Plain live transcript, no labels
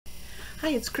Hi,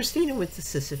 it's Christina with the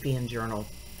Sisyphean Journal.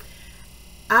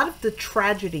 Out of the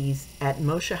tragedies at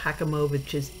Moshe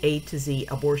Hakamovich's A to Z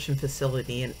abortion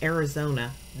facility in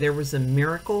Arizona, there was a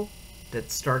miracle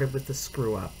that started with a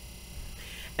screw-up.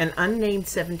 An unnamed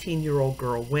 17-year-old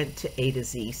girl went to A to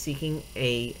Z seeking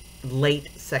a late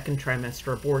second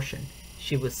trimester abortion.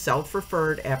 She was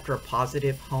self-referred after a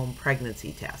positive home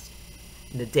pregnancy test.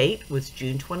 The date was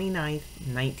June 29,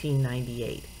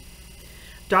 1998.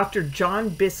 Dr. John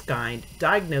Biskind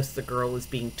diagnosed the girl as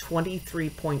being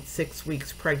 23.6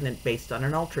 weeks pregnant based on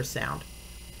an ultrasound.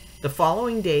 The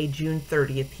following day, June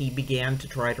 30th, he began to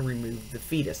try to remove the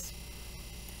fetus.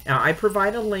 Now, I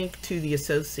provide a link to the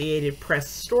Associated Press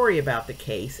story about the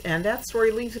case, and that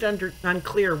story leaves it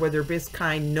unclear whether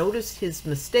Biskind noticed his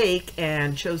mistake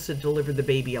and chose to deliver the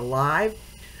baby alive,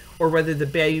 or whether the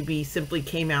baby simply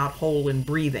came out whole and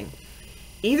breathing.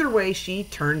 Either way, she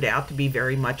turned out to be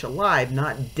very much alive,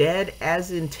 not dead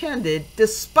as intended,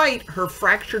 despite her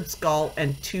fractured skull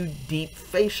and 2 deep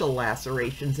facial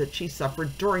lacerations that she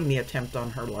suffered during the attempt on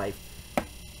her life.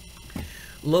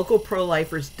 Local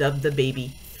pro-lifers dubbed the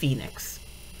baby Phoenix.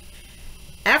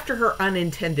 After her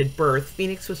unintended birth,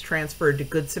 Phoenix was transferred to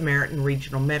Good Samaritan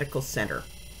Regional Medical Center.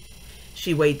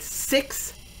 She weighed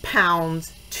 6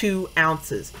 pounds 2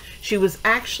 ounces. She was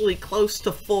actually close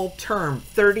to full term,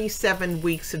 37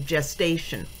 weeks of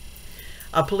gestation.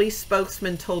 A police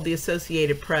spokesman told the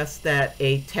Associated Press that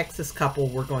a Texas couple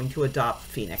were going to adopt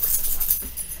Phoenix.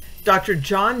 Dr.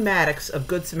 John Maddox of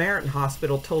Good Samaritan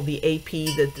Hospital told the AP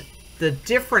that the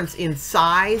difference in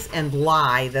size and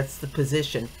lie, that's the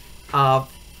position, of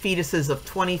fetuses of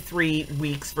 23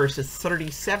 weeks versus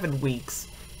 37 weeks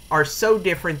are so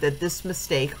different that this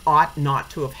mistake ought not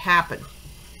to have happened.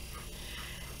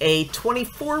 A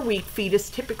 24-week fetus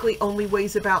typically only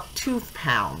weighs about 2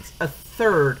 pounds, a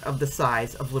third of the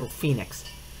size of little Phoenix.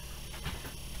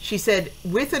 She said,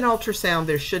 with an ultrasound,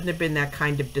 there shouldn't have been that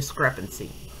kind of discrepancy.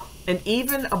 And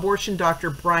even abortion doctor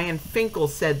Brian Finkel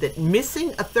said that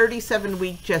missing a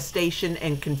 37-week gestation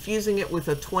and confusing it with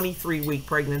a 23-week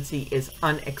pregnancy is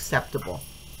unacceptable.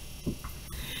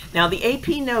 Now, the AP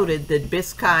noted that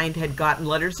Biskind had gotten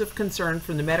letters of concern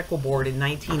from the medical board in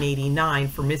 1989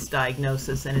 for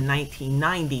misdiagnosis and in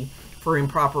 1990 for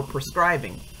improper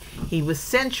prescribing. He was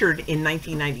censured in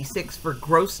 1996 for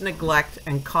gross neglect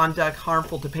and conduct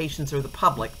harmful to patients or the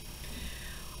public.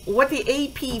 What the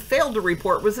AP failed to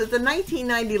report was that the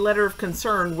 1990 letter of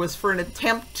concern was for an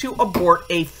attempt to abort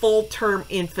a full-term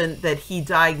infant that he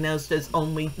diagnosed as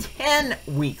only 10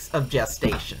 weeks of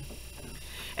gestation.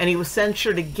 And he was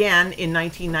censured again in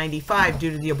 1995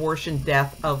 due to the abortion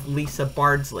death of Lisa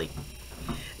Bardsley.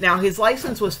 Now, his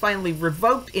license was finally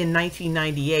revoked in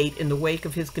 1998 in the wake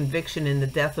of his conviction in the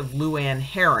death of Luann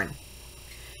Herron.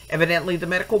 Evidently, the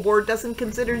medical board doesn't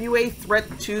consider you a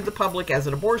threat to the public as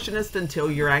an abortionist until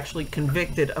you're actually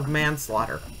convicted of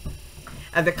manslaughter.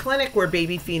 And the clinic where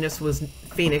baby Phoenix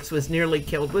was nearly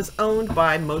killed was owned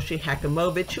by Moshe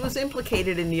Hakamovich, who was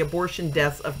implicated in the abortion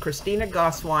deaths of Christina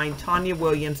Goswine, Tanya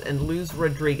Williams, and Luz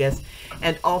Rodriguez,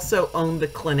 and also owned the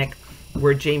clinic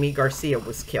where Jamie Garcia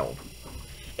was killed.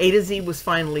 A to Z was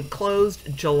finally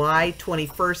closed July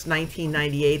 21st,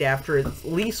 1998, after its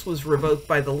lease was revoked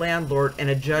by the landlord and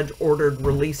a judge ordered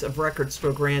release of records to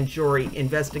a grand jury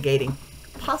investigating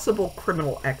possible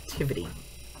criminal activity.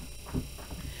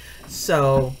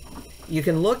 So you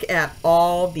can look at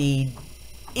all the,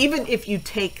 even if you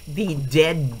take the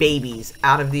dead babies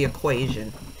out of the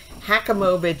equation,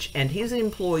 Hakamovich and his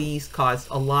employees caused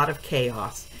a lot of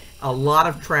chaos, a lot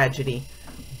of tragedy,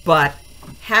 but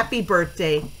happy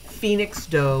birthday, Phoenix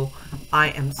Doe.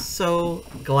 I am so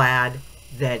glad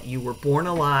that you were born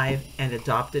alive and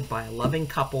adopted by a loving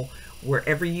couple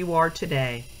wherever you are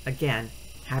today. Again,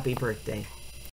 happy birthday.